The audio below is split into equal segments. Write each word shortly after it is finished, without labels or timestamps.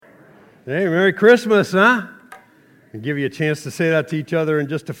Hey, Merry Christmas, huh? I'll give you a chance to say that to each other in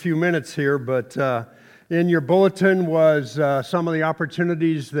just a few minutes here, but in your bulletin was some of the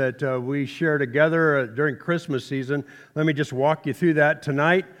opportunities that we share together during Christmas season. Let me just walk you through that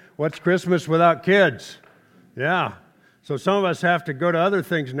tonight. What's Christmas without kids? Yeah. So some of us have to go to other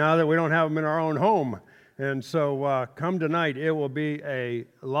things now that we don't have them in our own home. And so come tonight. It will be a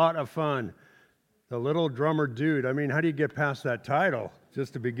lot of fun. The Little Drummer Dude. I mean, how do you get past that title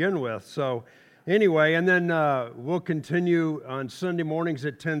just to begin with? So anyway, and then we'll continue on Sunday mornings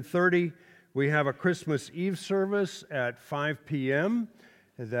at 10:30. We have a Christmas Eve service at 5 p.m.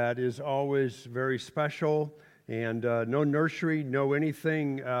 That is always very special. And no nursery, no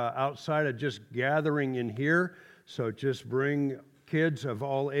anything outside of just gathering in here. So just bring kids of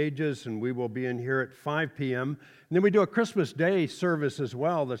all ages, and we will be in here at 5 p.m. And then we do a Christmas Day service as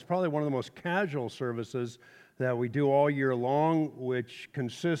well. That's probably one of the most casual services that we do all year long, which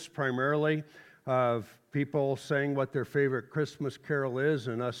consists primarily of people saying what their favorite Christmas carol is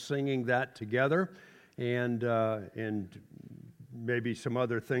and us singing that together, and maybe some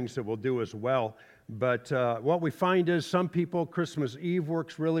other things that we'll do as well. But what we find is some people, Christmas Eve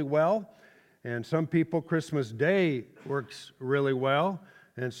works really well, and some people, Christmas Day works really well,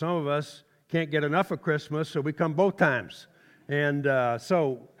 and some of us can't get enough of Christmas, so we come both times. And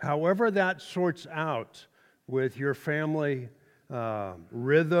so however that sorts out with your family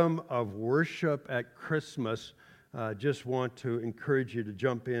rhythm of worship at Christmas, just want to encourage you to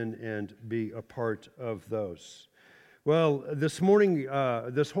jump in and be a part of those. Well, this morning,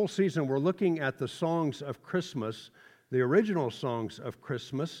 this whole season, we're looking at the songs of Christmas, the original songs of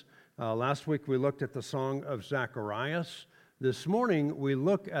Christmas. Last week we looked at the song of Zacharias. This morning we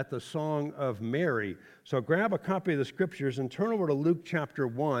look at the song of Mary. So grab a copy of the scriptures and turn over to Luke chapter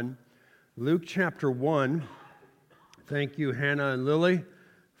 1. Luke chapter 1. Thank you, Hannah and Lily,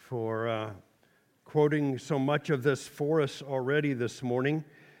 for quoting so much of this for us already this morning.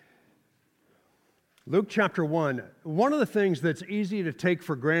 Luke chapter 1. One of the things that's easy to take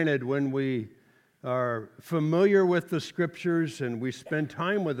for granted when we are familiar with the scriptures and we spend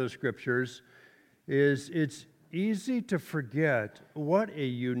time with the scriptures is it's easy to forget what a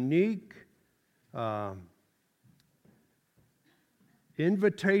unique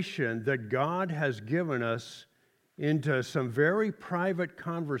invitation that God has given us into some very private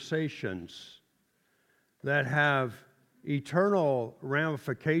conversations that have eternal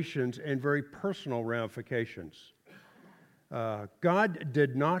ramifications and very personal ramifications. God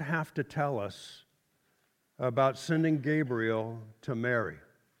did not have to tell us about sending Gabriel to Mary,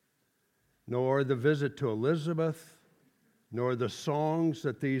 nor the visit to Elizabeth, nor the songs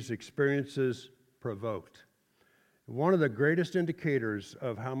that these experiences provoked. One of the greatest indicators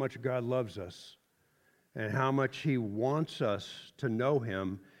of how much God loves us and how much He wants us to know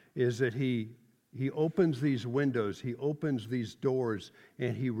Him is that He opens these windows, He opens these doors,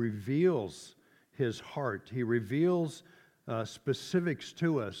 and He reveals His heart. He reveals specifics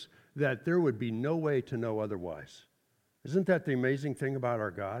to us that there would be no way to know otherwise. Isn't that the amazing thing about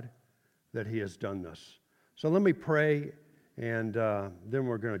our God? That He has done this. So let me pray, and then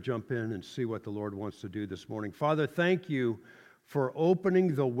we're going to jump in and see what the Lord wants to do this morning. Father, thank you for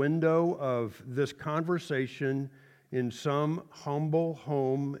opening the window of this conversation in some humble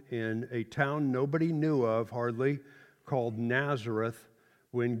home in a town nobody knew of hardly, called Nazareth,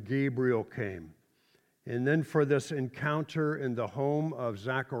 when Gabriel came. And then for this encounter in the home of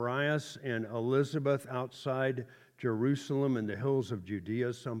Zacharias and Elizabeth outside Jerusalem in the hills of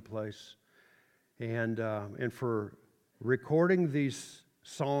Judea someplace. And for recording these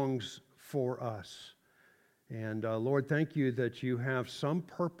songs for us. And Lord, thank you that you have some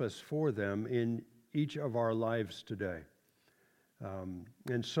purpose for them in each of our lives today.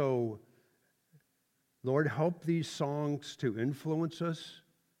 And so, Lord, help these songs to influence us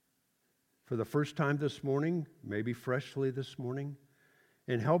for the first time this morning, maybe freshly this morning,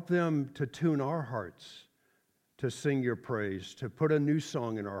 and help them to tune our hearts to sing your praise, to put a new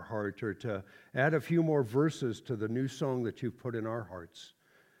song in our heart, or to add a few more verses to the new song that you've put in our hearts.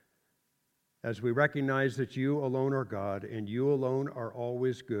 As we recognize that you alone are God, and you alone are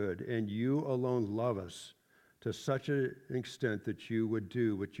always good, and you alone love us to such an extent that you would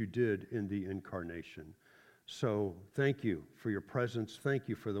do what you did in the incarnation. So thank you for your presence. Thank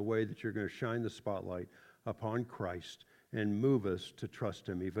you for the way that you're going to shine the spotlight upon Christ and move us to trust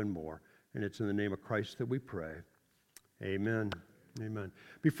Him even more. And it's in the name of Christ that we pray. Amen. Amen.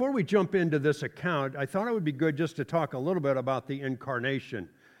 Before we jump into this account, I thought it would be good just to talk a little bit about the incarnation.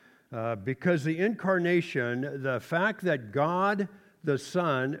 Because the incarnation, the fact that God the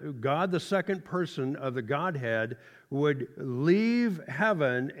Son, God the second person of the Godhead, would leave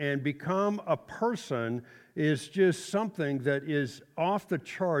heaven and become a person is just something that is off the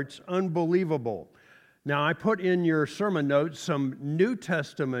charts, unbelievable. Now, I put in your sermon notes some New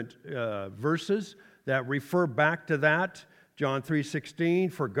Testament verses that refer back to that. John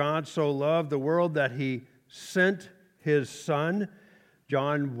 3:16, for God so loved the world that he sent his Son.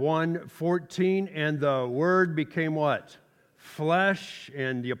 John 1:14, and the Word became what? Flesh,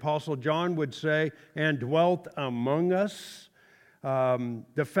 and the Apostle John would say, and dwelt among us.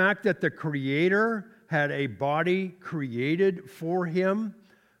 The fact that the Creator had a body created for him,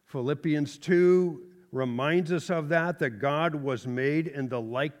 Philippians 2 reminds us of that God was made in the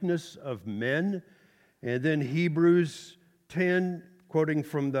likeness of men. And then Hebrews 10, quoting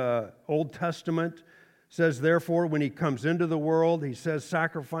from the Old Testament, says, therefore, when he comes into the world, he says,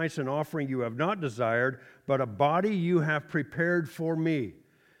 sacrifice and offering you have not desired, but a body you have prepared for me.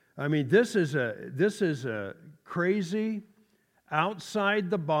 I mean, this is a crazy,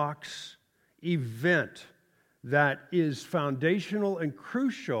 outside-the-box event that is foundational and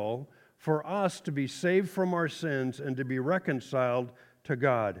crucial for us to be saved from our sins and to be reconciled to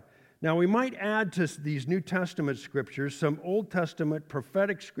God. Now, we might add to these New Testament scriptures some Old Testament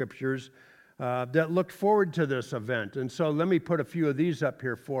prophetic scriptures that looked forward to this event. And so let me put a few of these up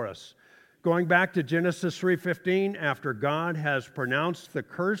here for us. Going back to Genesis 3:15, after God has pronounced the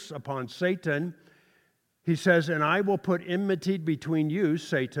curse upon Satan, he says, and I will put enmity between you,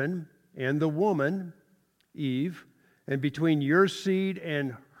 Satan, and the woman, Eve, and between your seed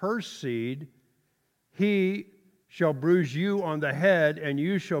and her seed. He shall bruise you on the head, and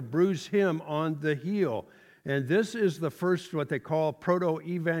you shall bruise him on the heel. And this is the first, what they call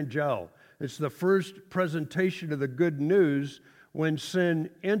proto-evangel. It's the first presentation of the good news when sin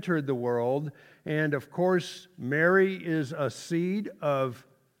entered the world. And of course, Mary is a seed of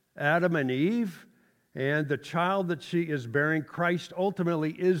Adam and Eve. And the child that she is bearing, Christ,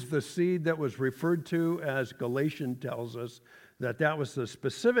 ultimately is the seed that was referred to, as Galatians tells us, that was the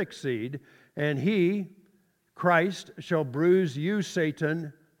specific seed. And he, Christ, shall bruise you,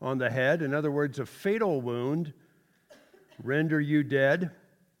 Satan, on the head. In other words, a fatal wound, render you dead.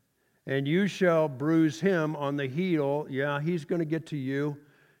 And you shall bruise him on the heel. Yeah, he's going to get to you,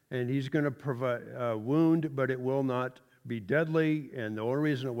 and he's going to provide a wound, but it will not be deadly. And the only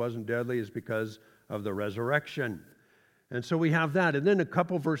reason it wasn't deadly is because of the resurrection. And so we have that. And then a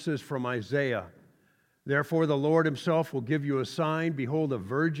couple verses from Isaiah. Therefore the Lord himself will give you a sign. Behold, a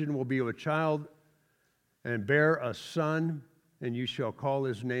virgin will be with child and bear a son, and you shall call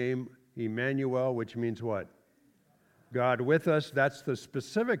his name Emmanuel, which means what? God with us. That's the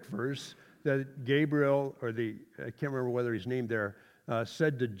specific verse that Gabriel, I can't remember whether he's named there,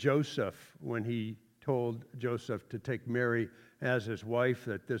 said to Joseph when he told Joseph to take Mary as his wife,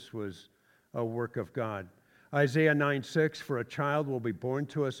 that this was a work of God. Isaiah 9:6, for a child will be born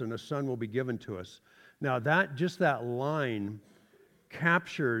to us and a son will be given to us. Now that line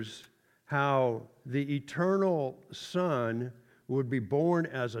captures how the eternal Son would be born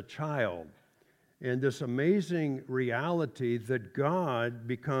as a child. And this amazing reality that God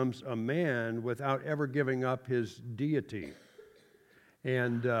becomes a man without ever giving up his deity.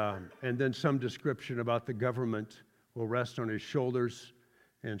 And then some description about the government will rest on his shoulders,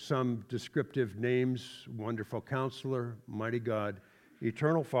 and some descriptive names: Wonderful Counselor, Mighty God,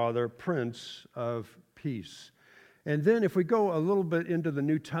 Eternal Father, Prince of Peace. And then if we go a little bit into the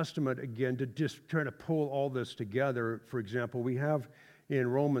New Testament again to just try to pull all this together, for example, we have in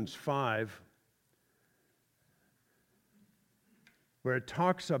Romans 5, where it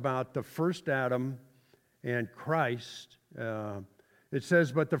talks about the first Adam and Christ. It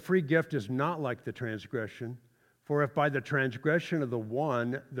says, but the free gift is not like the transgression. For if by the transgression of the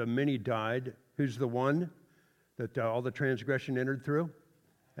one, the many died, who's the one that all the transgression entered through?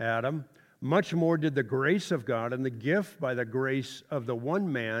 Adam. Much more did the grace of God and the gift by the grace of the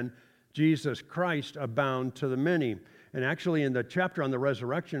one man, Jesus Christ, abound to the many. And actually in the chapter on the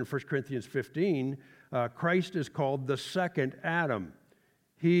resurrection in 1 Corinthians 15, Christ is called the second Adam.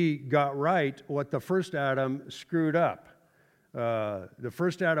 He got right what the first Adam screwed up. The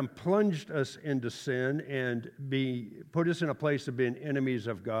first Adam plunged us into sin and put us in a place of being enemies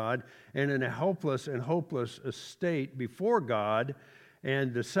of God and in a helpless and hopeless state before God.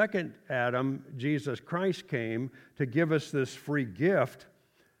 And the second Adam, Jesus Christ, came to give us this free gift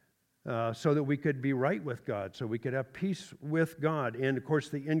so that we could be right with God, so we could have peace with God. And of course,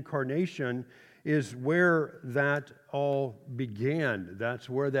 the incarnation is where that all began. That's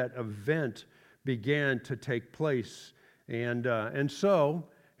where that event began to take place. And so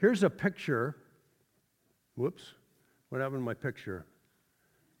here's a picture. Whoops, what happened to my picture?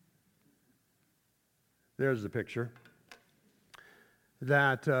 there's the picture,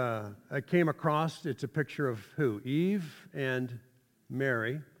 that I came across. It's a picture of who? Eve and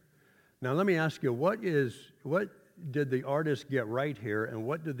Mary. Now let me ask you, what did the artist get right here, and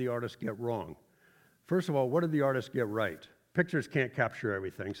what did the artist get wrong? First of all, what did the artist get right? Pictures can't capture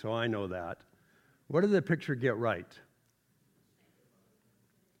everything, so I know that. What did the picture get right?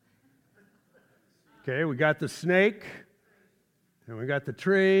 Okay, we got the snake, and we got the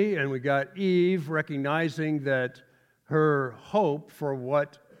tree, and we got Eve recognizing that her hope for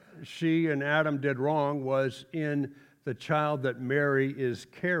what she and Adam did wrong was in the child that Mary is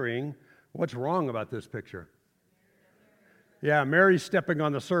carrying. What's wrong about this picture? Yeah, Mary's stepping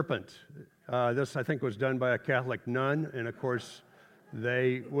on the serpent. This, I think, was done by a Catholic nun, and of course,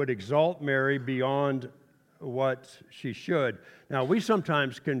 they would exalt Mary beyond what she should. Now, we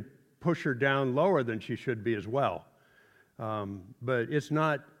sometimes can push her down lower than she should be as well. But it's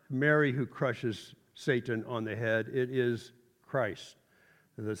not Mary who crushes Satan on the head. It is Christ,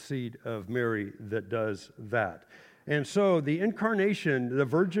 the seed of Mary, that does that. And so the incarnation, the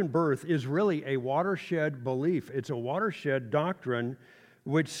virgin birth, is really a watershed belief. It's a watershed doctrine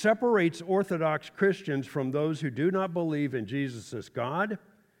which separates Orthodox Christians from those who do not believe in Jesus as God.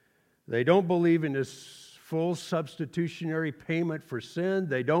 They don't believe in his full substitutionary payment for sin.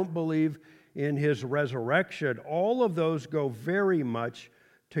 They don't believe in his resurrection. All of those go very much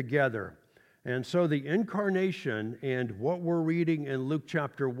together. And so the incarnation and what we're reading in Luke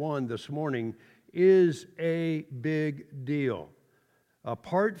chapter 1 this morning is a big deal.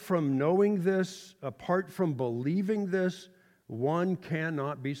 Apart from knowing this, apart from believing this, one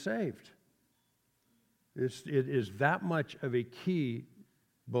cannot be saved. It is that much of a key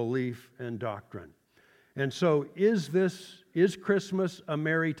belief and doctrine. And so is Christmas a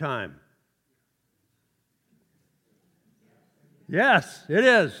merry time? Yes, it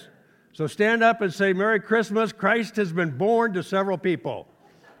is. So stand up and say, Merry Christmas. Christ has been born to several people.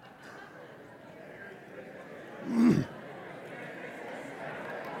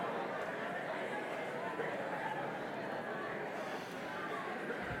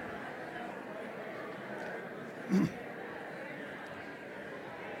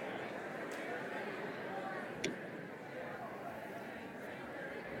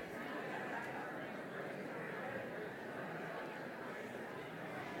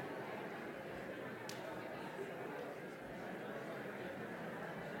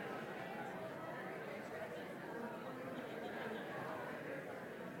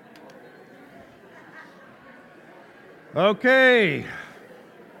 Okay.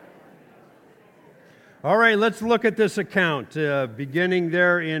 All right, let's look at this account, beginning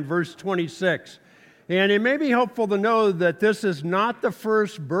there in verse 26. And it may be helpful to know that this is not the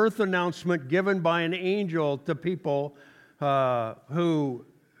first birth announcement given by an angel to people who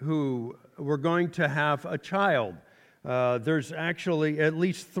were going to have a child. There's actually at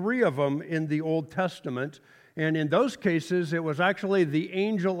least 3 of them in the Old Testament. And in those cases, it was actually the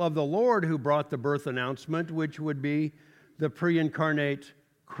angel of the Lord who brought the birth announcement, which would be the pre-incarnate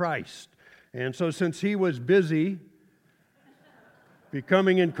Christ. And so since he was busy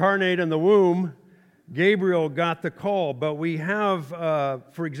becoming incarnate in the womb, Gabriel got the call. But we have,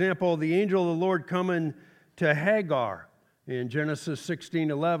 for example, the angel of the Lord coming to Hagar in Genesis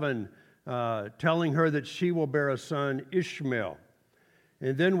 16:11, telling her that she will bear a son, Ishmael.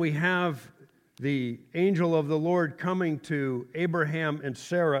 And then we have the angel of the Lord coming to Abraham and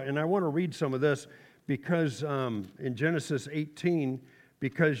Sarah. And I want to read some of this because in Genesis 18,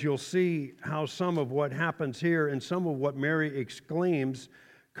 because you'll see how some of what happens here and some of what Mary exclaims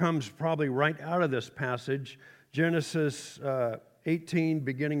comes probably right out of this passage. Genesis 18,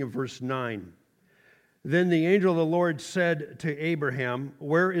 beginning of verse 9. Then the angel of the Lord said to Abraham,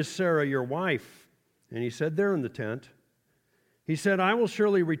 "Where is Sarah, your wife?" And he said, "There in the tent." He said, "I will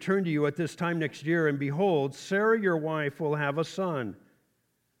surely return to you at this time next year, and behold, Sarah your wife will have a son."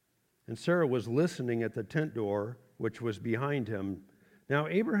 And Sarah was listening at the tent door, which was behind him. Now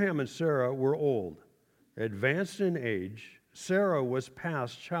Abraham and Sarah were old, advanced in age. Sarah was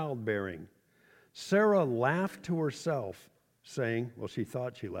past childbearing. Sarah laughed to herself, saying, well, she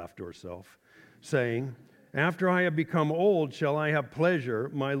thought she laughed to herself, saying, "After I have become old, shall I have pleasure,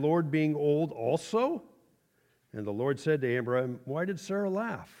 my Lord being old also?" And the Lord said to Abraham, "Why did Sarah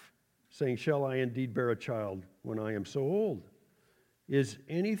laugh, saying, 'Shall I indeed bear a child when I am so old?' Is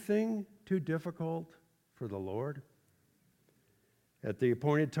anything too difficult for the Lord? At the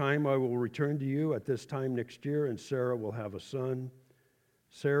appointed time I will return to you at this time next year, and Sarah will have a son."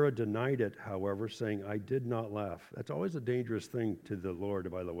 Sarah denied it, however, saying, "I did not laugh." That's always a dangerous thing to the Lord,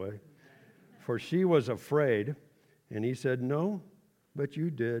 by the way. For she was afraid, and he said, "No, but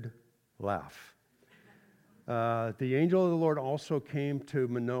you did laugh." The angel of the Lord also came to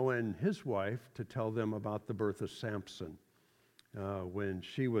Manoah and his wife to tell them about the birth of Samson when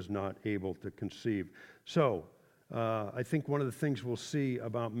she was not able to conceive. So, I think one of the things we'll see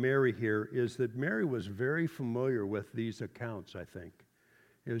about Mary here is that Mary was very familiar with these accounts, I think.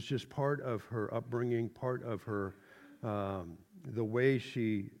 It was just part of her upbringing, part of her, the way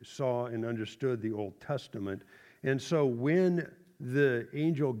she saw and understood the Old Testament. And so when the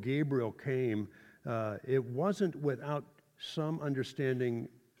angel Gabriel came, it wasn't without some understanding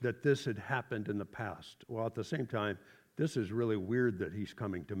that this had happened in the past. While at the same time, this is really weird that he's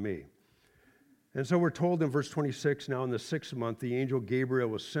coming to me. And so we're told in verse 26, now in the 6th month, the angel Gabriel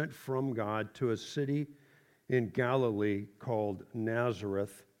was sent from God to a city in Galilee called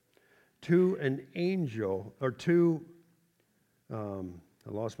Nazareth to an angel, or I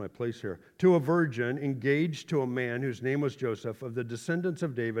lost my place here, to a virgin engaged to a man whose name was Joseph, of the descendants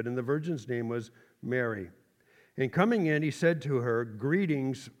of David, and the virgin's name was Mary. And coming in, he said to her,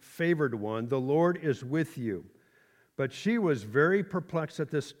 "Greetings, favored one, the Lord is with you." But she was very perplexed at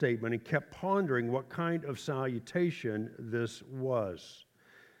this statement and kept pondering what kind of salutation this was.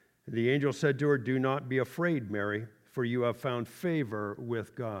 The angel said to her, "Do not be afraid, Mary, for you have found favor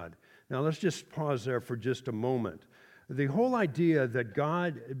with God." Now let's just pause there for just a moment. The whole idea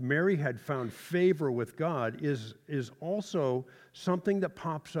that Mary had found favor with God is also something that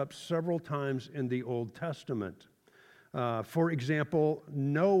pops up several times in the Old Testament. For example,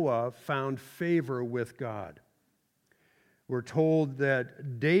 Noah found favor with God. We're told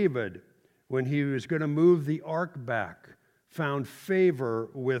that David, when he was going to move the ark back, found favor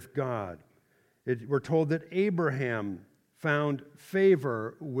with God. We're told that Abraham found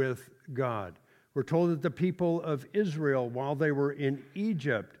favor with God. We're told that the people of Israel, while they were in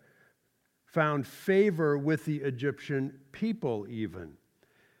Egypt, found favor with the Egyptian people even.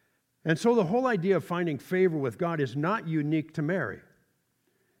 And so the whole idea of finding favor with God is not unique to Mary.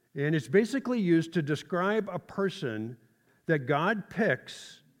 And it's basically used to describe a person that God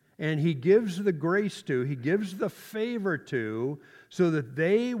picks and he gives the grace to, he gives the favor to, so that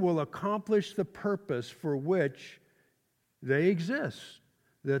they will accomplish the purpose for which they exist.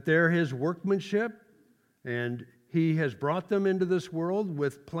 That they're his workmanship, and he has brought them into this world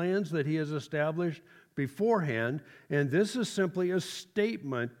with plans that he has established beforehand, and this is simply a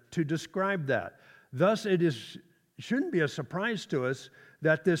statement to describe that. Thus, shouldn't be a surprise to us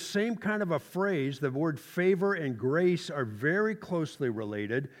that this same kind of a phrase, the word favor and grace are very closely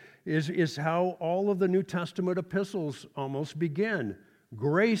related, is how all of the New Testament epistles almost begin.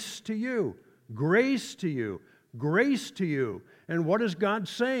 Grace to you, grace to you, grace to you. And what is God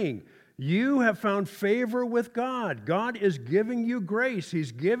saying? You have found favor with God. God is giving you grace.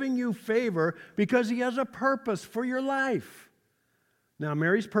 He's giving you favor because he has a purpose for your life. Now,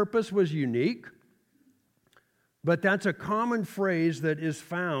 Mary's purpose was unique, but that's a common phrase that is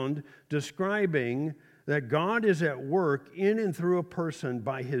found describing that God is at work in and through a person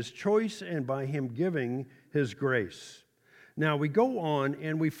by his choice and by him giving his grace. Now, we go on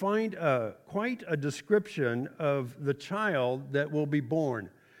and we find quite a description of the child that will be born.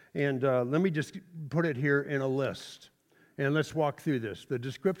 And let me just put it here in a list. And let's walk through this. The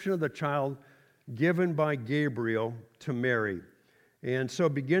description of the child given by Gabriel to Mary. And so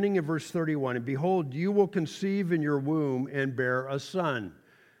beginning in verse 31, "And behold, you will conceive in your womb and bear a son."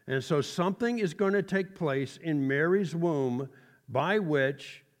 And so something is going to take place in Mary's womb by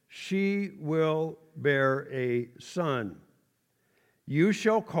which she will bear a son. "You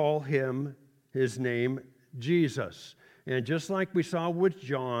shall call his name Jesus." And just like we saw with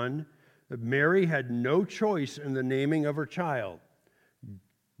John, Mary had no choice in the naming of her child.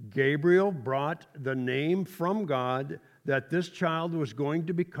 Gabriel brought the name from God that this child was going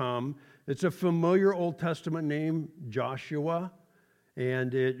to become. It's a familiar Old Testament name, Joshua,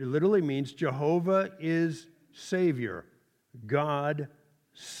 and it literally means Jehovah is Savior. God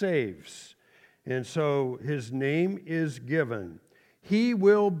saves. And so his name is given. He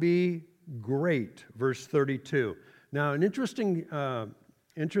will be great, verse 32. Now, an interesting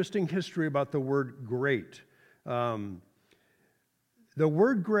history about the word great. The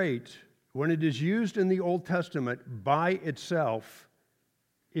word great, when it is used in the Old Testament by itself,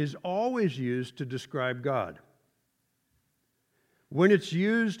 is always used to describe God. When it's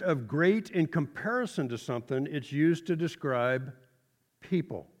used of great in comparison to something, it's used to describe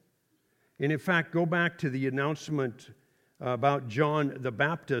people. And in fact, go back to the announcement about John the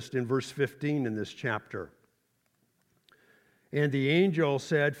Baptist in verse 15 in this chapter. "And the angel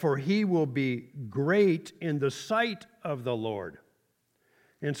said, 'For he will be great in the sight of the Lord,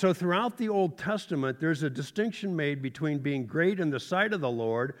 And so throughout the Old Testament, there's a distinction made between being great in the sight of the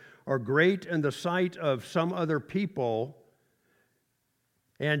Lord or great in the sight of some other people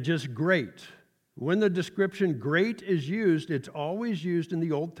and just great. When the description great is used, it's always used in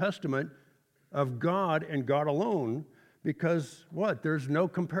the Old Testament of God and God alone because what? There's no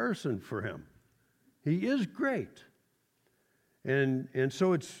comparison for him. He is great. And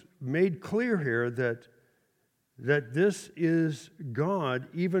so it's made clear here that this is God,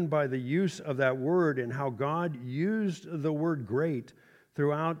 even by the use of that word and how God used the word great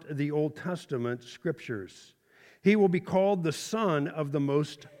throughout the Old Testament scriptures. He will be called the Son of the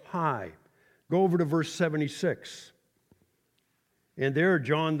Most High. Go over to verse 76. And there,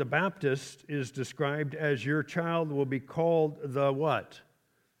 John the Baptist is described as your child will be called the what?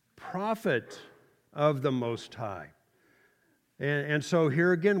 Prophet of the Most High. And so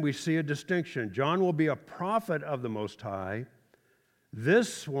here again we see a distinction. John will be a prophet of the Most High.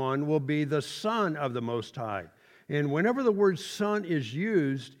 This one will be the Son of the Most High. And whenever the word son is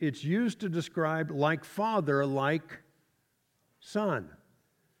used, it's used to describe like father, like son.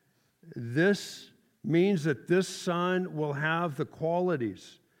 This means that this son will have the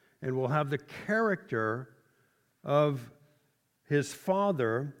qualities and will have the character of his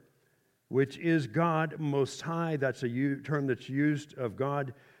father, which is God Most High. That's a term that's used of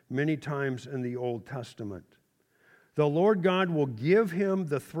God many times in the Old Testament. The Lord God will give him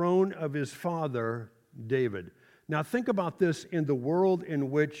the throne of his father, David. Now think about this in the world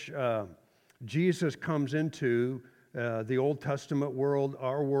in which Jesus comes into, the Old Testament world,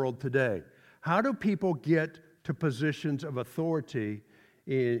 our world today. How do people get to positions of authority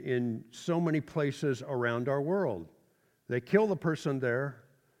in so many places around our world? They kill the person there.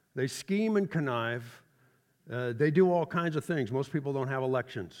 They scheme and connive. They do all kinds of things. Most people don't have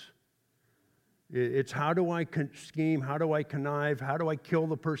elections. It's how do I scheme? How do I connive? How do I kill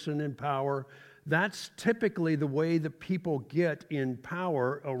the person in power? That's typically the way that people get in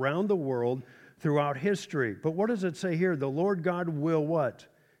power around the world throughout history. But what does it say here? The Lord God will what?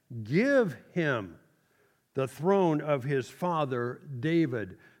 Give him the throne of his father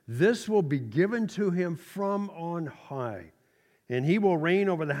David. This will be given to him from on high. And he will reign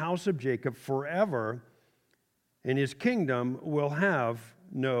over the house of Jacob forever, and his kingdom will have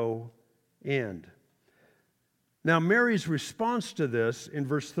no end. Now, Mary's response to this in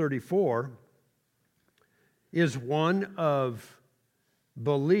verse 34 is one of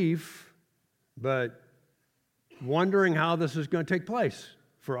belief, but wondering how this is going to take place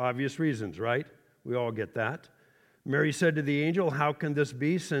for obvious reasons, right? We all get that. Mary said to the angel, "How can this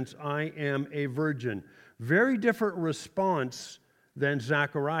be since I am a virgin?" Very different response than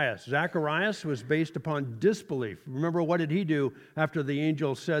Zacharias. Zacharias was based upon disbelief. Remember, what did he do after the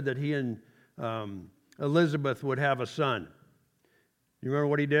angel said that he and Elizabeth would have a son? You remember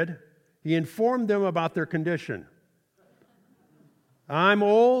what he did? He informed them about their condition. I'm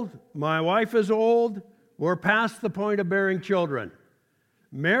old, my wife is old, we're past the point of bearing children.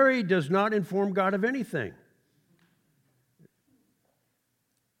 Mary does not inform God of anything.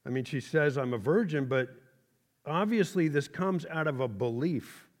 I mean, she says, I'm a virgin, but obviously this comes out of a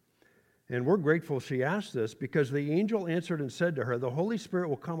belief. And we're grateful she asked this because the angel answered and said to her, the Holy Spirit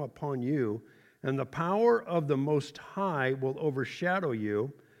will come upon you, and the power of the Most High will overshadow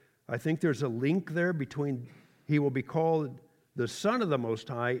you. I think there's a link there between he will be called the Son of the Most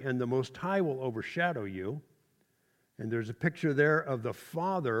High, and the Most High will overshadow you. And there's a picture there of the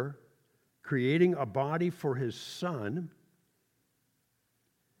Father creating a body for his Son.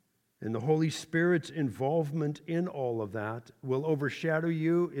 And the Holy Spirit's involvement in all of that will overshadow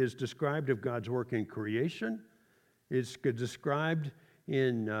you, is described of God's work in creation. It's described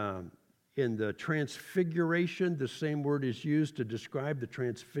in the transfiguration. The same word is used to describe the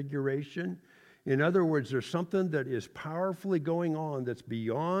transfiguration. In other words, there's something that is powerfully going on that's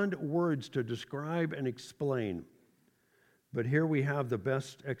beyond words to describe and explain. But here we have the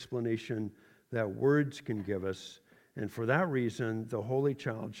best explanation that words can give us. And for that reason, the Holy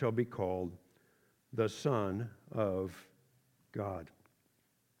Child shall be called the Son of God.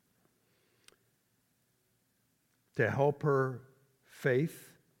 To help her faith,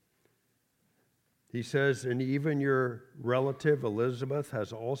 he says, and even your relative Elizabeth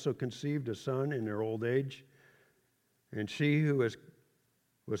has also conceived a son in her old age, and she who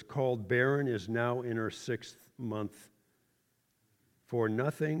was called barren is now in her 6th month, for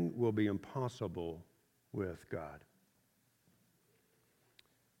nothing will be impossible with God.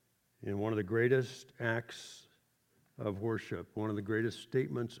 In one of the greatest acts of worship, one of the greatest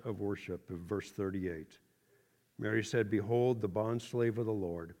statements of worship, of verse 38, Mary said, behold, the bondslave of the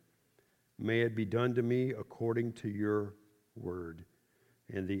Lord. May it be done to me according to your word.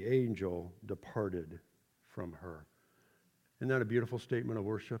 and the angel departed from her. Isn't that a beautiful statement of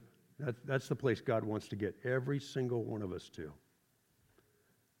worship? That's the place God wants to get every single one of us to.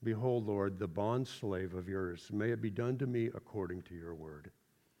 Behold, Lord, the bondslave of yours. May it be done to me according to your word.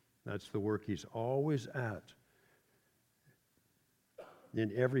 That's the work he's always at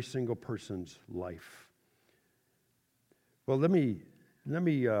in every single person's life. Well,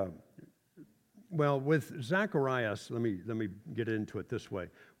 with Zacharias, let me get into it this way.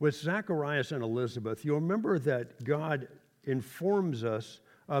 With Zacharias and Elizabeth, you'll remember that God informs us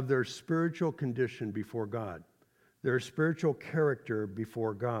of their spiritual condition before God, their spiritual character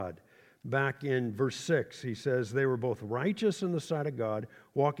before God. Back in verse 6, he says, they were both righteous in the sight of God,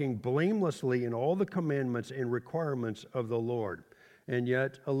 walking blamelessly in all the commandments and requirements of the Lord. And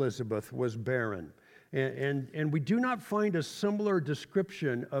yet Elizabeth was barren. And we do not find a similar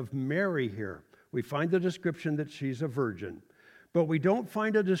description of Mary here. We find the description that she's a virgin, but we don't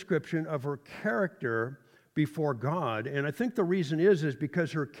find a description of her character before God. And I think the reason is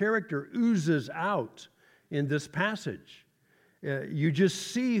because her character oozes out in this passage. You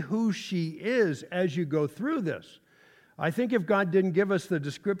just see who she is as you go through this. I think if God didn't give us the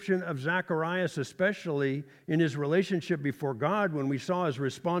description of Zacharias, especially in his relationship before God, when we saw his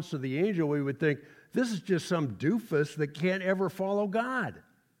response to the angel, we would think, this is just some doofus that can't ever follow God.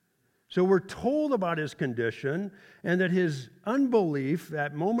 So we're told about his condition and that his unbelief,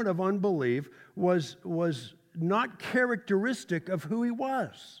 that moment of unbelief, was not characteristic of who he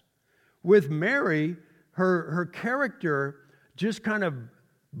was. With Mary, her character just kind of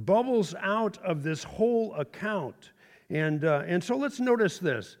bubbles out of this whole account. And so let's notice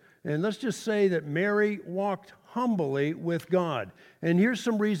this. And let's just say that Mary walked humbly with God. And here's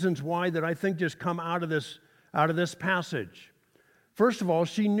some reasons why that I think just come out of this passage. First of all,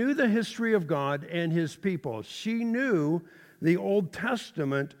 she knew the history of God and his people. She knew the Old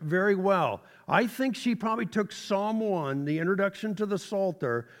Testament very well. I think she probably took Psalm 1, the introduction to the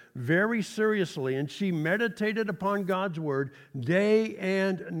Psalter, very seriously, and she meditated upon God's word day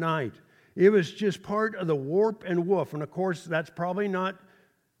and night. It was just part of the warp and woof. And of course, that's probably not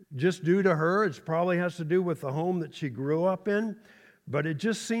just due to her. It probably has to do with the home that she grew up in. But it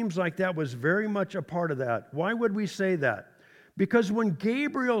just seems like that was very much a part of that. Why would we say that? Because when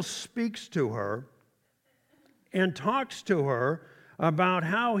Gabriel speaks to her and talks to her about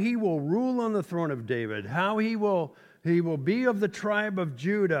how he will rule on the throne of David, how he will be of the tribe of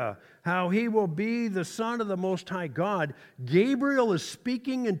Judah, how he will be the son of the Most High God, Gabriel is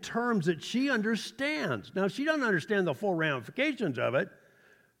speaking in terms that she understands. Now, she doesn't understand the full ramifications of it,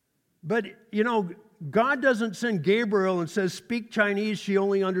 but, God doesn't send Gabriel and says, speak Chinese, she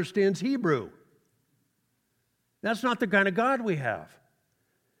only understands Hebrew. That's not the kind of God we have.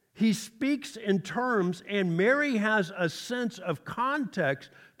 He speaks in terms, and Mary has a sense of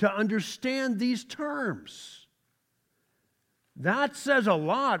context to understand these terms. That says a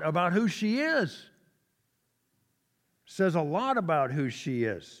lot about who she is. Says a lot about who she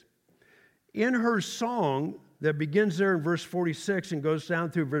is. In her song that begins there in verse 46 and goes down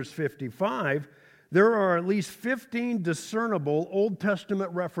through verse 55, there are at least 15 discernible Old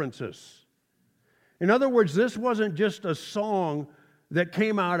Testament references. In other words, this wasn't just a song that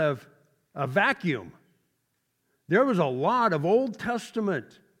came out of a vacuum. There was a lot of Old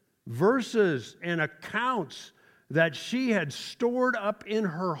Testament verses and accounts that she had stored up in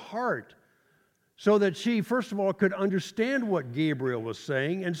her heart so that she, first of all, could understand what Gabriel was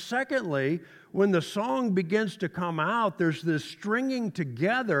saying. And secondly, when the song begins to come out, there's this stringing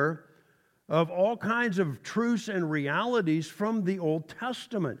together of all kinds of truths and realities from the Old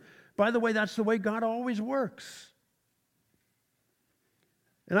Testament. By the way, that's the way God always works.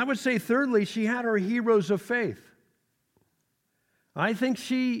 And I would say, thirdly, she had her heroes of faith. I think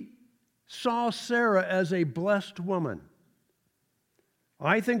she saw Sarah as a blessed woman.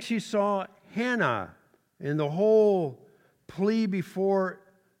 I think she saw Hannah in the whole plea before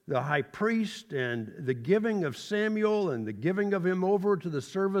the high priest and the giving of Samuel and the giving of him over to the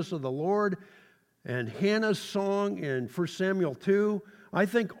service of the Lord and Hannah's song in 1 Samuel 2. I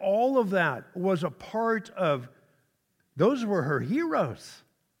think all of that was a part of, those were her heroes.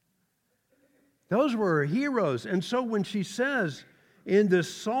 Those were her heroes. And so when she says in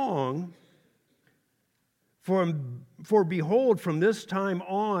this song, for behold, from this time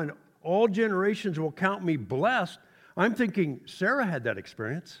on, all generations will count me blessed, I'm thinking Sarah had that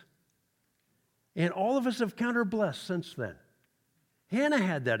experience. And all of us have counted her blessed since then. Hannah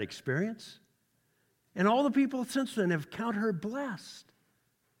had that experience. And all the people since then have counted her blessed.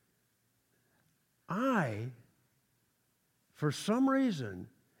 I, for some reason,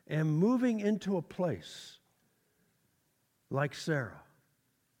 am moving into a place like Sarah.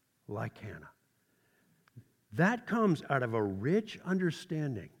 like Hannah. That comes out of a rich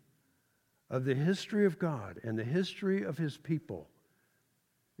understanding of the history of God and the history of His people.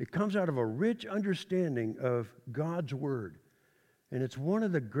 It comes out of a rich understanding of God's Word. And it's one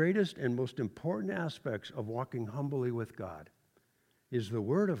of the greatest and most important aspects of walking humbly with God, is the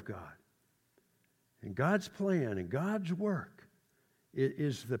Word of God. And God's plan and God's work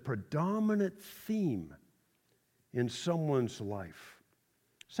is the predominant theme in someone's life.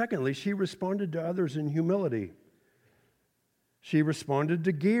 Secondly, she responded to others in humility. She responded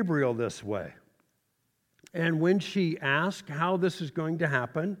to Gabriel this way. And when she asked how this is going to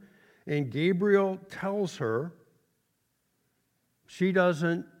happen, and Gabriel tells her, she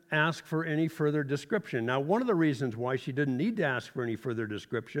doesn't ask for any further description. Now, one of the reasons why she didn't need to ask for any further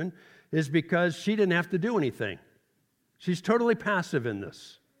description is because she didn't have to do anything. She's totally passive in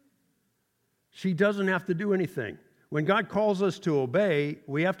this. She doesn't have to do anything. When God calls us to obey,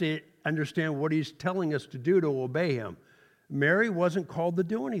 we have to understand what He's telling us to do to obey Him. Mary wasn't called to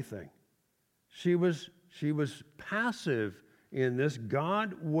do anything. She was passive in this.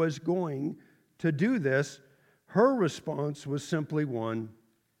 God was going to do this. Her response was simply one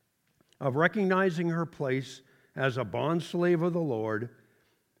of recognizing her place as a bondslave of the Lord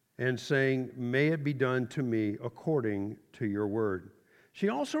and saying, "May it be done to me according to your word." She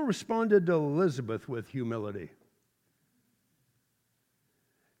also responded to Elizabeth with humility.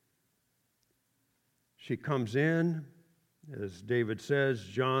 She comes in, as David says,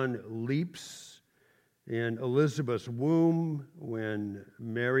 John leaps in Elizabeth's womb when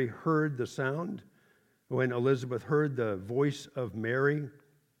Mary heard the sound, when Elizabeth heard the voice of Mary.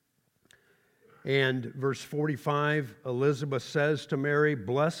 And verse 45, Elizabeth says to Mary,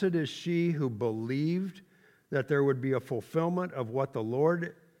 "Blessed is she who believed that there would be a fulfillment of what the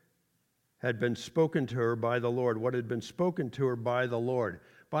Lord had been spoken to her by the Lord," what had been spoken to her by the Lord.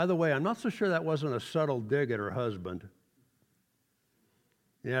 By the way, I'm not so sure that wasn't a subtle dig at her husband.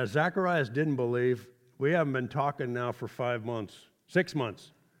 Yeah, Zacharias didn't believe. We haven't been talking now for 5 months, 6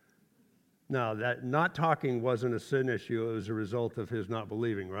 months. Now, that not talking wasn't a sin issue. It was a result of his not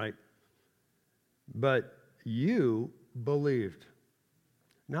believing, right? But you believed.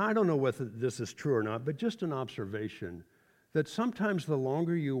 Now, I don't know whether this is true or not, but just an observation that sometimes the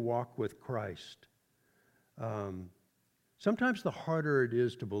longer you walk with Christ, sometimes the harder it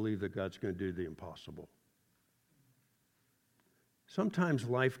is to believe that God's going to do the impossible. Sometimes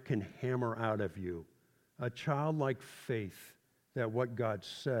life can hammer out of you a childlike faith that what God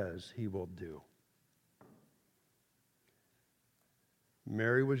says He will do.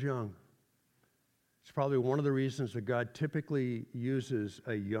 Mary was young. It's probably one of the reasons that God typically uses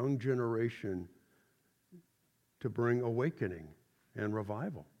a young generation to bring awakening and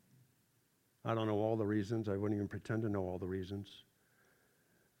revival. I don't know all the reasons. I wouldn't even pretend to know all the reasons.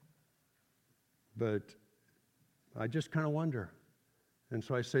 But I just kind of wonder. And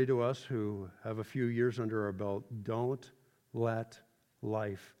so I say to us who have a few years under our belt, don't let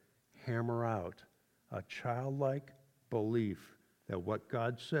life hammer out a childlike belief that what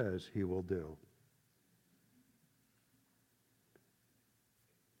God says He will do.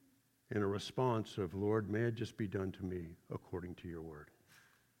 In a response of, "Lord, may it just be done to me according to your word."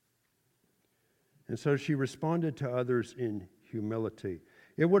 And so she responded to others in humility.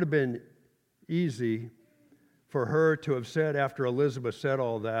 It would have been easy for her to have said, after Elizabeth said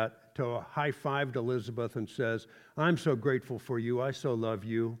all that, to high-fived Elizabeth and says, "I'm so grateful for you. I so love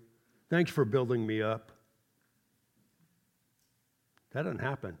you. Thanks for building me up." That doesn't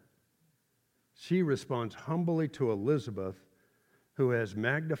happen. She responds humbly to Elizabeth, who has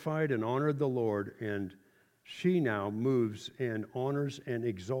magnified and honored the Lord, and she now moves and honors and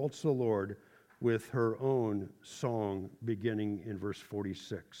exalts the Lord with her own song beginning in verse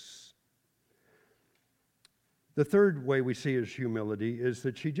 46. The third way we see His humility is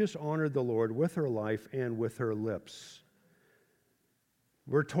that she just honored the Lord with her life and with her lips.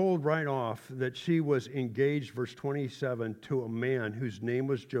 We're told right off that she was engaged, verse 27, to a man whose name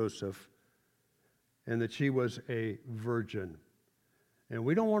was Joseph, and that she was a virgin. And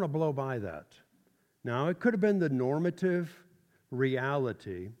we don't want to blow by that. Now, it could have been the normative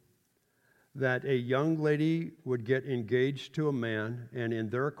reality that a young lady would get engaged to a man, and in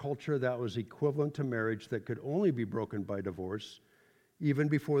their culture that was equivalent to marriage that could only be broken by divorce, even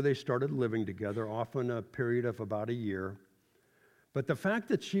before they started living together, often a period of about a year. But the fact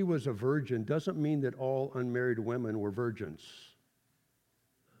that she was a virgin doesn't mean that all unmarried women were virgins.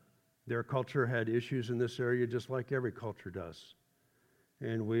 Their culture had issues in this area just like every culture does.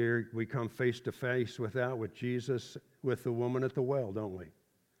 And we come face to face with that with Jesus, with the woman at the well, don't we?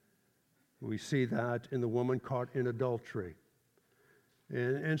 We see that in the woman caught in adultery.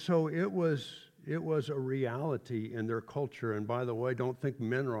 And so it was a reality in their culture. And by the way, don't think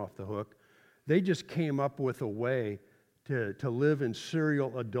men are off the hook. They just came up with a way to live in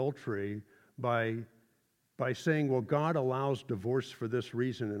serial adultery by saying, well, God allows divorce for this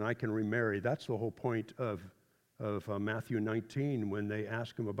reason and I can remarry. That's the whole point of Matthew 19 when they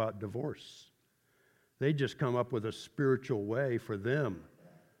ask him about divorce. They just come up with a spiritual way for them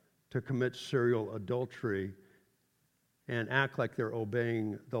to commit serial adultery and act like they're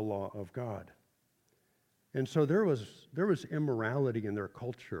obeying the law of God. And so there was immorality in their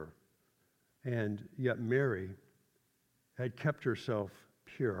culture, and yet Mary had kept herself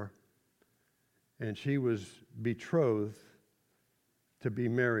pure, and she was betrothed to be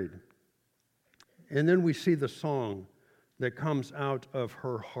married. And then we see the song that comes out of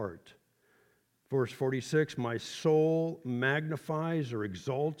her heart. Verse 46, my soul magnifies or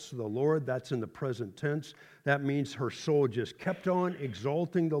exalts the Lord. That's in the present tense. That means her soul just kept on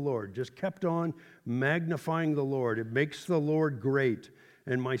exalting the Lord, just kept on magnifying the Lord. It makes the Lord great.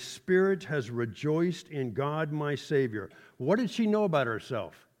 And my spirit has rejoiced in God, my Savior. What did she know about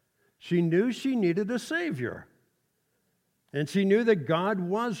herself? She knew she needed a Savior. And she knew that God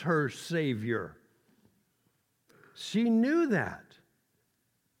was her Savior. She knew that.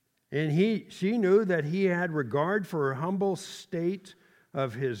 And she knew that he had regard for her humble state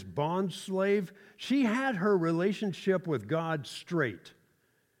of his bondslave. She had her relationship with God straight.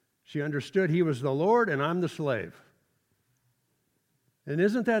 She understood he was the Lord and I'm the slave. And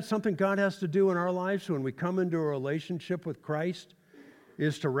isn't that something God has to do in our lives when we come into a relationship with Christ?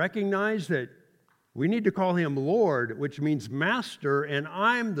 Is to recognize that we need to call him Lord, which means master, and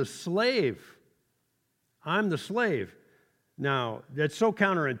I'm the slave. I'm the slave. Now, that's so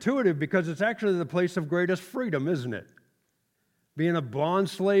counterintuitive because it's actually the place of greatest freedom, isn't it? Being a bond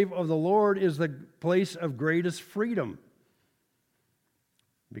slave of the Lord is the place of greatest freedom.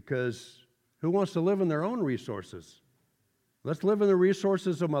 Because who wants to live in their own resources? Let's live in the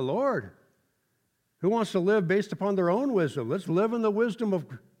resources of my Lord. Who wants to live based upon their own wisdom? Let's live in the wisdom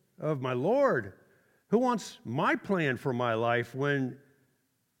of my Lord. Who wants my plan for my life when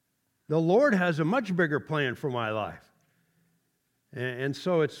the Lord has a much bigger plan for my life? And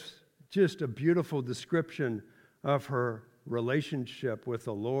so it's just a beautiful description of her relationship with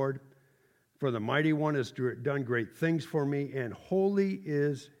the Lord. For the Mighty One has done great things for me, and holy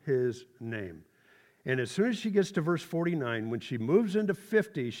is his name. And as soon as she gets to verse 49, when she moves into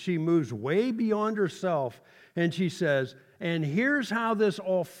 50, she moves way beyond herself, and she says, and here's how this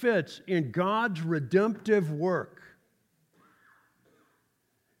all fits in God's redemptive work.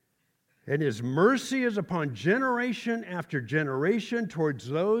 And his mercy is upon generation after generation towards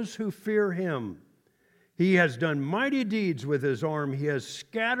those who fear him. He has done mighty deeds with his arm. He has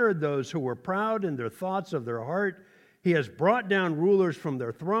scattered those who were proud in their thoughts of their heart. He has brought down rulers from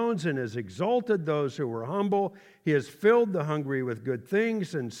their thrones and has exalted those who were humble. He has filled the hungry with good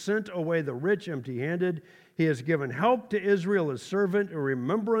things and sent away the rich empty-handed. He has given help to Israel, his servant, in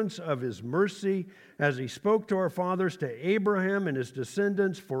remembrance of his mercy, as he spoke to our fathers, to Abraham and his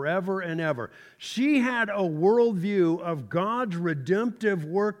descendants forever and ever. She had a worldview of God's redemptive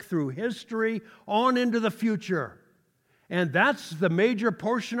work through history on into the future. And that's the major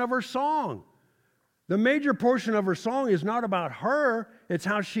portion of her song. The major portion of her song is not about her, it's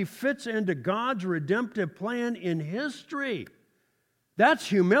how she fits into God's redemptive plan in history. That's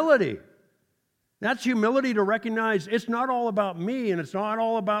humility. That's humility to recognize it's not all about me, and it's not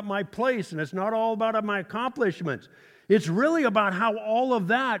all about my place, and it's not all about my accomplishments. It's really about how all of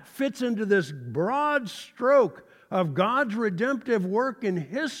that fits into this broad stroke of God's redemptive work in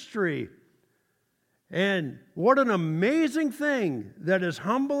history. And what an amazing thing that, as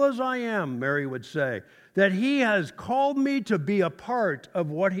humble as I am, Mary would say, that he has called me to be a part of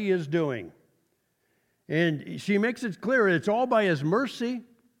what he is doing. And she makes it clear it's all by his mercy.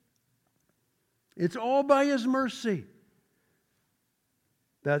 It's all by his mercy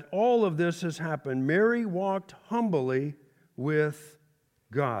that all of this has happened. Mary walked humbly with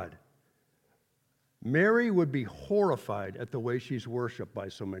God. Mary would be horrified at the way she's worshiped by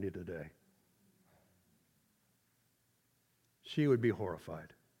so many today. She would be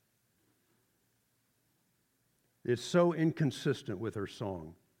horrified. It's so inconsistent with her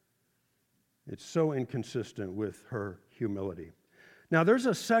song. It's so inconsistent with her humility. Now, there's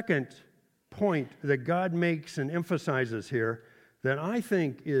a second point that God makes and emphasizes here that I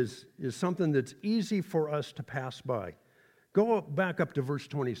think is something that's easy for us to pass by. Go back up to verse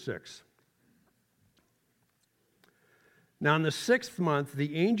 26. Now, in the 6th month,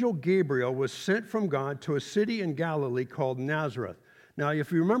 the angel Gabriel was sent from God to a city in Galilee called Nazareth. Now,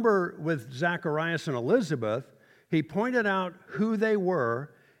 if you remember with Zacharias and Elizabeth, He pointed out who they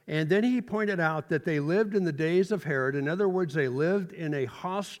were, and then he pointed out that they lived in the days of Herod. In other words, they lived in a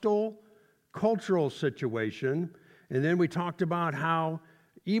hostile cultural situation. And then we talked about how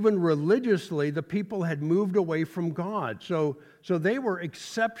even religiously the people had moved away from God. So they were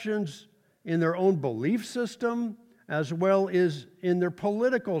exceptions in their own belief system as well as in their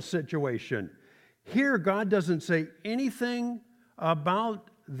political situation. Here, God doesn't say anything about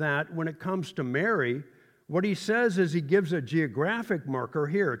that when it comes to Mary. What he says is he gives a geographic marker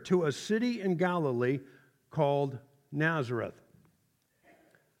here to a city in Galilee called Nazareth.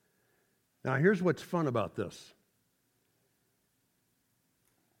 Now, here's what's fun about this,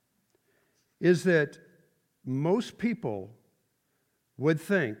 is that most people would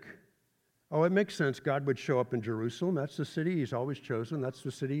think, oh, it makes sense God would show up in Jerusalem. That's the city he's always chosen. That's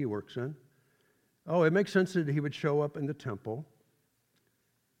the city he works in. Oh, it makes sense that he would show up in the temple.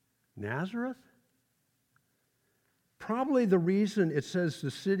 Nazareth? Probably the reason it says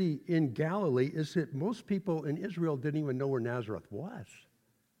the city in Galilee is that most people in Israel didn't even know where Nazareth was.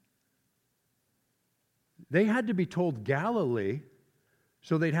 They had to be told Galilee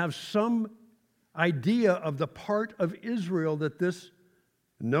so they'd have some idea of the part of Israel that this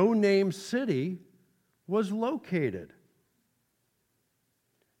no-name city was located.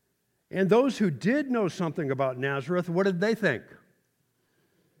 And those who did know something about Nazareth, what did they think?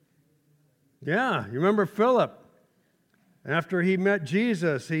 Yeah, you remember Philip. After he met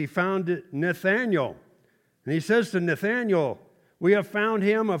Jesus, he found Nathanael. And he says to Nathanael, we have found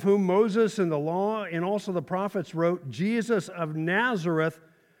him of whom Moses and the law and also the prophets wrote, Jesus of Nazareth,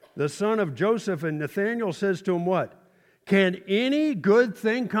 the son of Joseph. And Nathanael says to him what? Can any good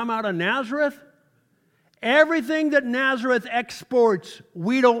thing come out of Nazareth? Everything that Nazareth exports,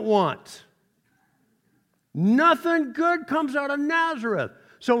 we don't want. Nothing good comes out of Nazareth.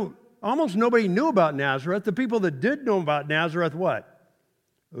 So almost nobody knew about Nazareth. The people that did know about Nazareth, what?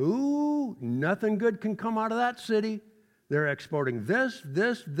 Ooh, nothing good can come out of that city. They're exporting this,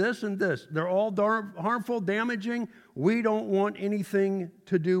 and this. They're all harmful, damaging. We don't want anything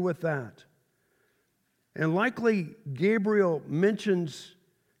to do with that. And likely Gabriel mentions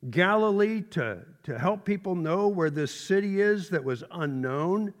Galilee to help people know where this city is that was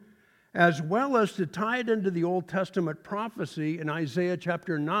unknown, as well as to tie it into the Old Testament prophecy in Isaiah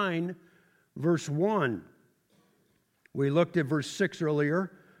chapter 9, verse 1. We looked at verse 6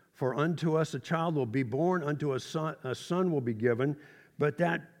 earlier. For unto us a child will be born, unto us a son will be given. But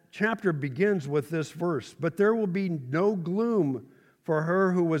that chapter begins with this verse. But there will be no gloom for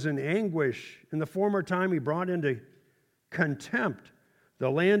her who was in anguish. In the former time he brought into contempt the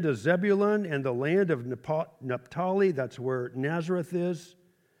land of Zebulun and the land of Naphtali. That's where Nazareth is.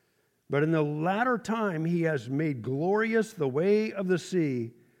 But in the latter time he has made glorious the way of the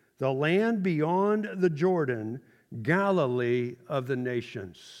sea, the land beyond the Jordan, Galilee of the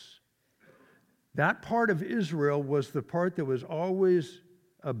nations. That part of Israel was the part that was always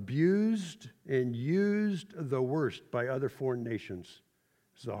abused and used the worst by other foreign nations.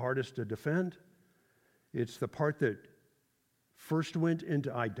 It's the hardest to defend. It's the part that first went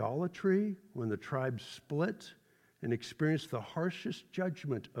into idolatry when the tribes split and experienced the harshest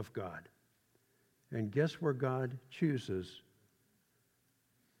judgment of God. And guess where God chooses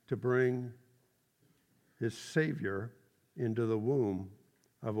to bring his Savior into the womb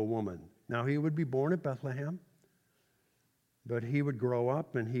of a woman? Now, he would be born at Bethlehem, but he would grow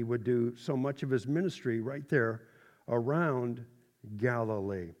up and he would do so much of his ministry right there around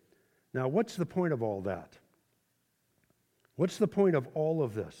Galilee. Now, what's the point of all that? What's the point of all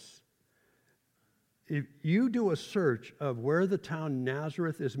of this? If you do a search of where the town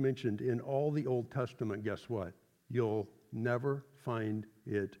Nazareth is mentioned in all the Old Testament, guess what? You'll never find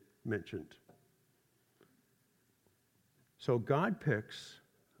it mentioned. So God picks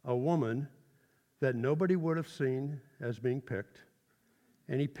a woman that nobody would have seen as being picked,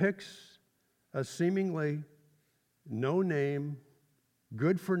 and he picks a seemingly no-name,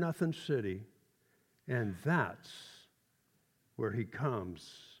 good-for-nothing city, and that's where he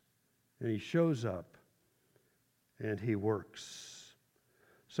comes, and he shows up, and he works.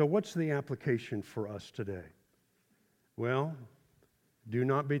 So what's the application for us today? Well, do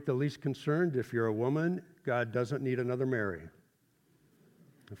not be the least concerned. If you're a woman, God doesn't need another Mary.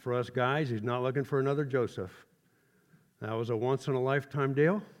 For us guys, he's not looking for another Joseph. That was a once-in-a-lifetime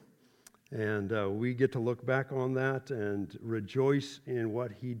deal, and we get to look back on that and rejoice in what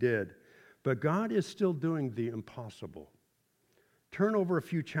he did. But God is still doing the impossible. Turn over a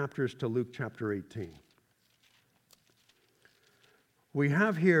few chapters to Luke chapter 18. We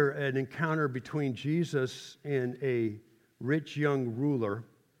have here an encounter between Jesus and a rich young ruler.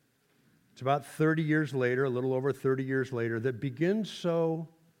 It's about 30 years later, a little over 30 years later, that begins so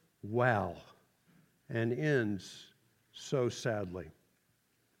well and ends so sadly.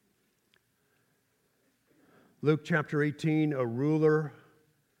 Luke chapter 18,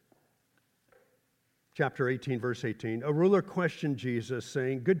 chapter 18, verse 18, a ruler questioned Jesus,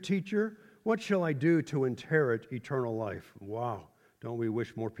 saying, "Good teacher, what shall I do to inherit eternal life?" Wow, don't we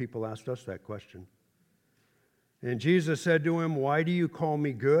wish more people asked us that question? And Jesus said to him, "Why do you call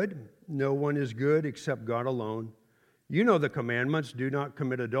me good? No one is good except God alone. You know the commandments: do not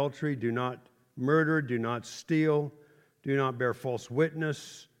commit adultery, do not murder, do not steal, do not bear false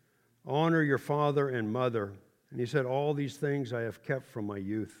witness, honor your father and mother." And he said, "All these things I have kept from my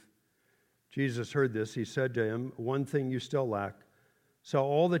youth." Jesus heard this. He said to him, "One thing you still lack. Sell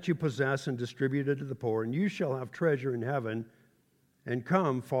all that you possess and distribute it to the poor, and you shall have treasure in heaven. And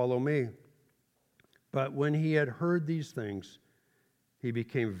come, follow me." But when he had heard these things, he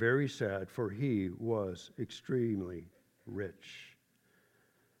became very sad, for he was extremely rich.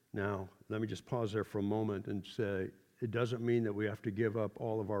 Now, let me just pause there for a moment and say, it doesn't mean that we have to give up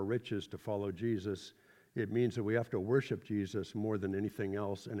all of our riches to follow Jesus. It means that we have to worship Jesus more than anything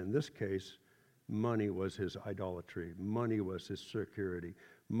else. And in this case, money was his idolatry. Money was his security.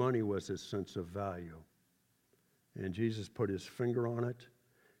 Money was his sense of value. And Jesus put his finger on it.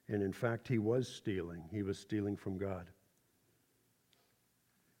 And in fact, he was stealing. He was stealing from God.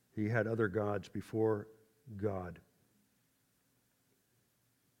 He had other gods before God.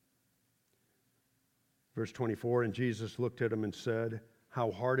 Verse 24, and Jesus looked at him and said,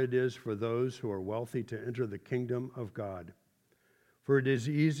 "How hard it is for those who are wealthy to enter the kingdom of God. For it is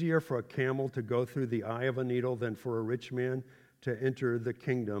easier for a camel to go through the eye of a needle than for a rich man to enter the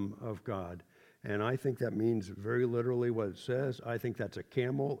kingdom of God." And I think that means very literally what it says. I think that's a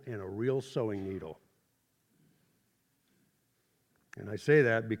camel and a real sewing needle. And I say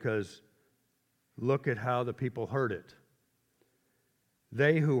that because look at how the people heard it.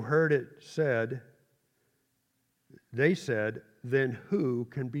 They who heard it said, "Then who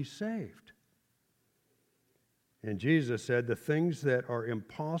can be saved?" And Jesus said, "The things that are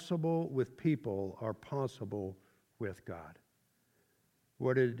impossible with people are possible with God."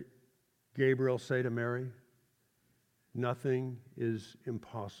 What did Gabriel say to Mary? Nothing is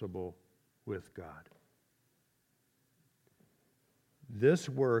impossible with God. This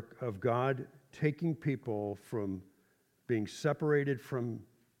work of God taking people from being separated from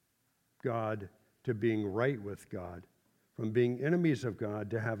God to being right with God, from being enemies of God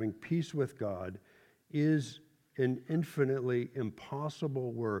to having peace with God, is an infinitely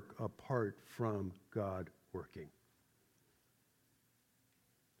impossible work apart from God working.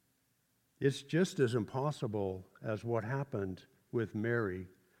 It's just as impossible as what happened with Mary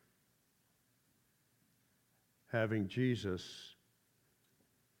having Jesus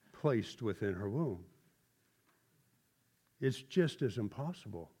placed within her womb. It's just as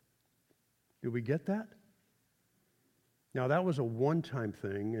impossible. Do we get that? Now, that was a one-time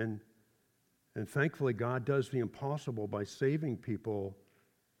thing, and thankfully God does the impossible by saving people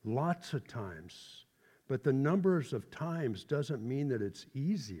lots of times. But the numbers of times doesn't mean that it's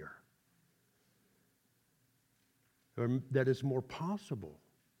easier or that it's more possible.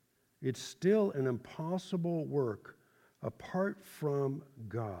 It's still an impossible work apart from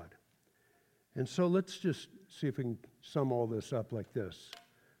God. And so let's just see if we can sum all this up like this.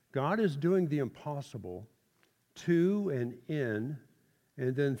 God is doing the impossible to and in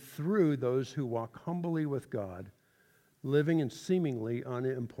and then through those who walk humbly with God, living in seemingly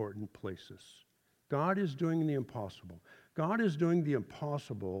unimportant places. God is doing the impossible. God is doing the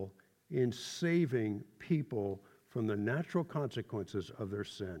impossible in saving people from the natural consequences of their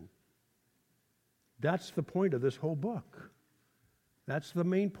sin. That's the point of this whole book. That's the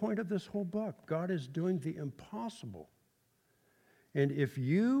main point of this whole book. God is doing the impossible. And if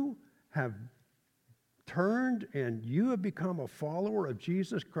you have turned and you have become a follower of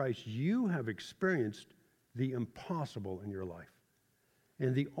Jesus Christ, you have experienced the impossible in your life.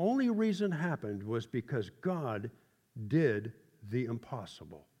 And the only reason it happened was because God did the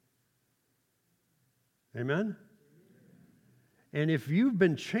impossible. Amen? And if you've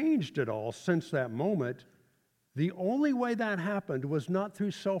been changed at all since that moment, the only way that happened was not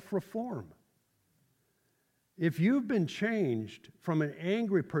through self-reform. If you've been changed from an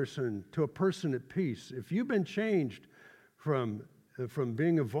angry person to a person at peace, if you've been changed from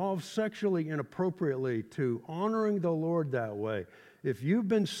being involved sexually inappropriately to honoring the Lord that way, if you've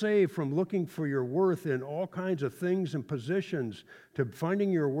been saved from looking for your worth in all kinds of things and positions to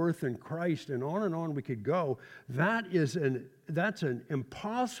finding your worth in Christ, and on we could go, that's an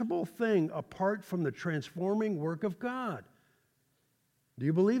impossible thing apart from the transforming work of God. Do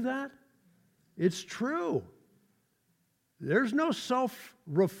you believe that? It's true. There's no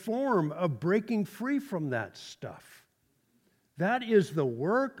self-reform of breaking free from that stuff. That is the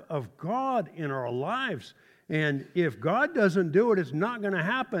work of God in our lives. And if God doesn't do it, it's not going to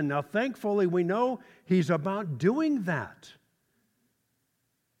happen. Now, thankfully, we know He's about doing that.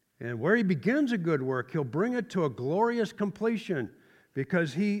 And where He begins a good work, He'll bring it to a glorious completion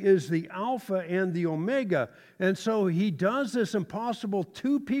because He is the Alpha and the Omega. And so He does this impossible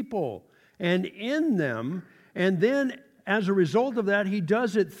to people and in them. And then as a result of that, He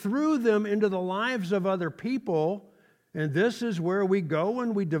does it through them into the lives of other people. And this is where we go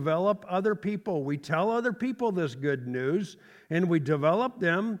and we develop other people. We tell other people this good news, and we develop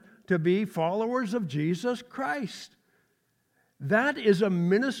them to be followers of Jesus Christ. That is a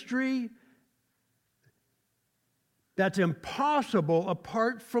ministry that's impossible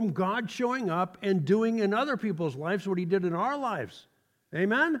apart from God showing up and doing in other people's lives what He did in our lives.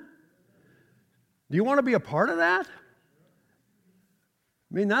 Amen? Do you want to be a part of that?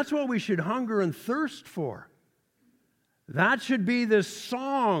 I mean, that's what we should hunger and thirst for. That should be this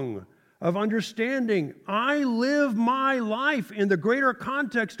song of understanding. I live my life in the greater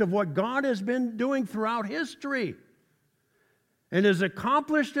context of what God has been doing throughout history. And as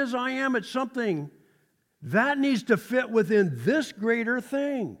accomplished as I am at something, that needs to fit within this greater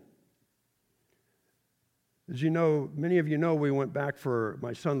thing. As you know, many of you know, we went back for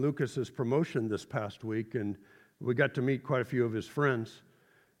my son Lucas's promotion this past week, and we got to meet quite a few of his friends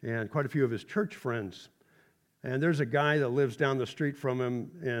and quite a few of his church friends. And there's a guy that lives down the street from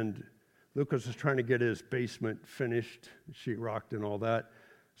him, and Lucas is trying to get his basement finished, sheetrocked and all that,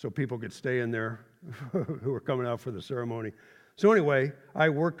 so people could stay in there who were coming out for the ceremony. So anyway, I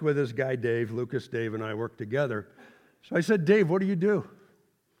worked with this guy, Dave. Lucas, Dave, and I worked together. So I said, Dave, what do you do?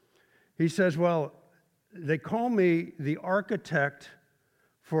 He says, well, they call me the architect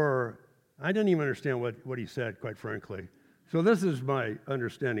for, I didn't even understand what he said, quite frankly. So this is my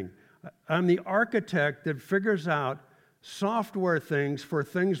understanding. I'm the architect that figures out software things for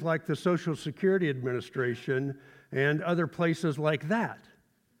things like the Social Security Administration and other places like that.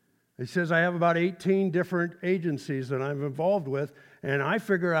 He says I have about 18 different agencies that I'm involved with, and I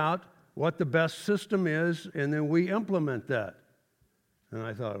figure out what the best system is, and then we implement that. And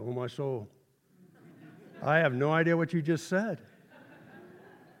I thought, oh my soul, I have no idea what you just said.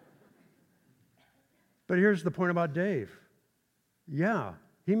 But here's the point about Dave. Yeah,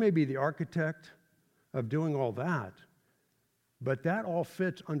 he may be the architect of doing all that, but that all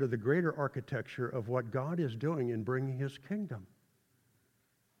fits under the greater architecture of what God is doing in bringing His kingdom.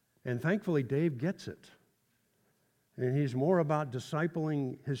 And thankfully, Dave gets it. And he's more about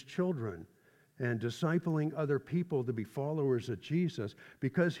discipling his children and discipling other people to be followers of Jesus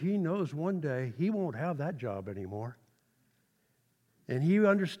because he knows one day he won't have that job anymore. And he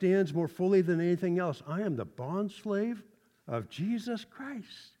understands more fully than anything else, I am the bondslave of Jesus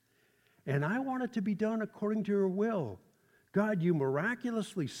Christ. And I want it to be done according to your will. God, you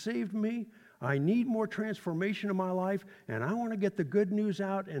miraculously saved me. I need more transformation in my life, and I want to get the good news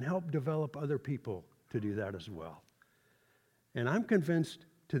out and help develop other people to do that as well. And I'm convinced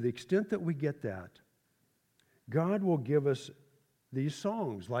to the extent that we get that, God will give us these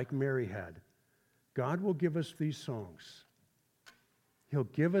songs like Mary had. God will give us these songs. He'll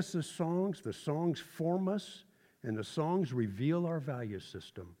give us the songs form us, and the songs reveal our value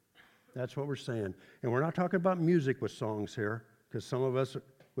system. That's what we're saying. And we're not talking about music with songs here, because some of us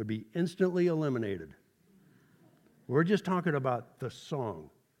would be instantly eliminated. We're just talking about the song,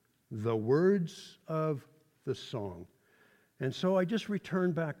 the words of the song. And so I just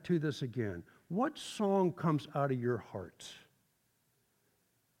return back to this again. What song comes out of your heart?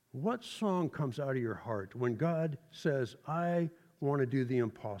 What song comes out of your heart when God says, I want to do the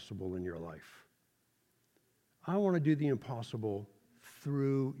impossible in your life? I want to do the impossible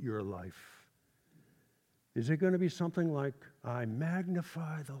through your life. Is it going to be something like, I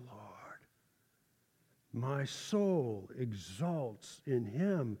magnify the Lord. My soul exalts in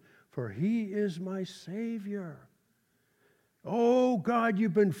Him, for He is my Savior. Oh, God,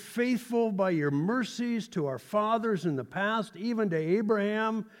 you've been faithful by your mercies to our fathers in the past, even to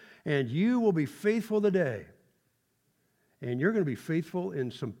Abraham, and you will be faithful today. And you're going to be faithful in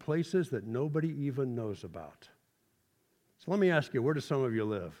some places that nobody even knows about. So let me ask you, where do some of you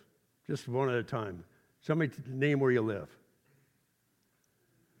live? Just one at a time. Somebody name where you live.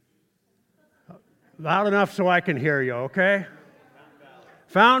 Loud enough so I can hear you, okay?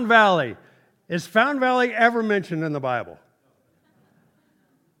 Fountain Valley. Is Fountain Valley ever mentioned in the Bible?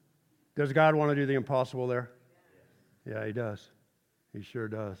 Does God want to do the impossible there? Yeah, He does. He sure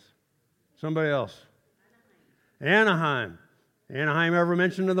does. Somebody else. Anaheim. Anaheim ever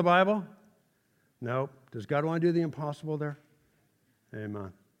mentioned in the Bible? No. Does God want to do the impossible there?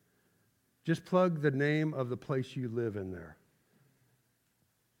 Amen. Just plug the name of the place you live in there.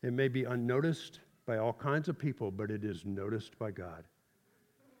 It may be unnoticed by all kinds of people, but it is noticed by God.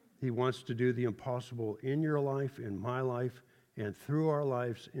 He wants to do the impossible in your life, in my life, and through our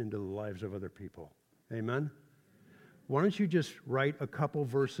lives into the lives of other people. Amen? Why don't you just write a couple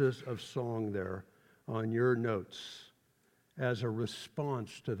verses of song there on your notes as a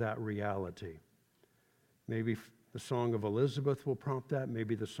response to that reality. Maybe the Song of Elizabeth will prompt that.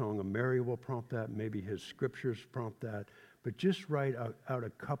 Maybe the Song of Mary will prompt that. Maybe his scriptures prompt that. But just write out a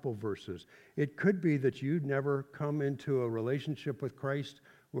couple verses. It could be that you'd never come into a relationship with Christ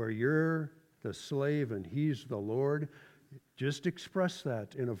where you're the slave and he's the Lord. Just express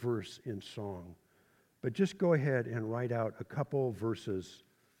that in a verse in song. But just go ahead and write out a couple verses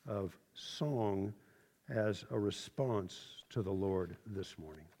of song as a response to the Lord this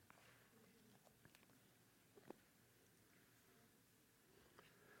morning.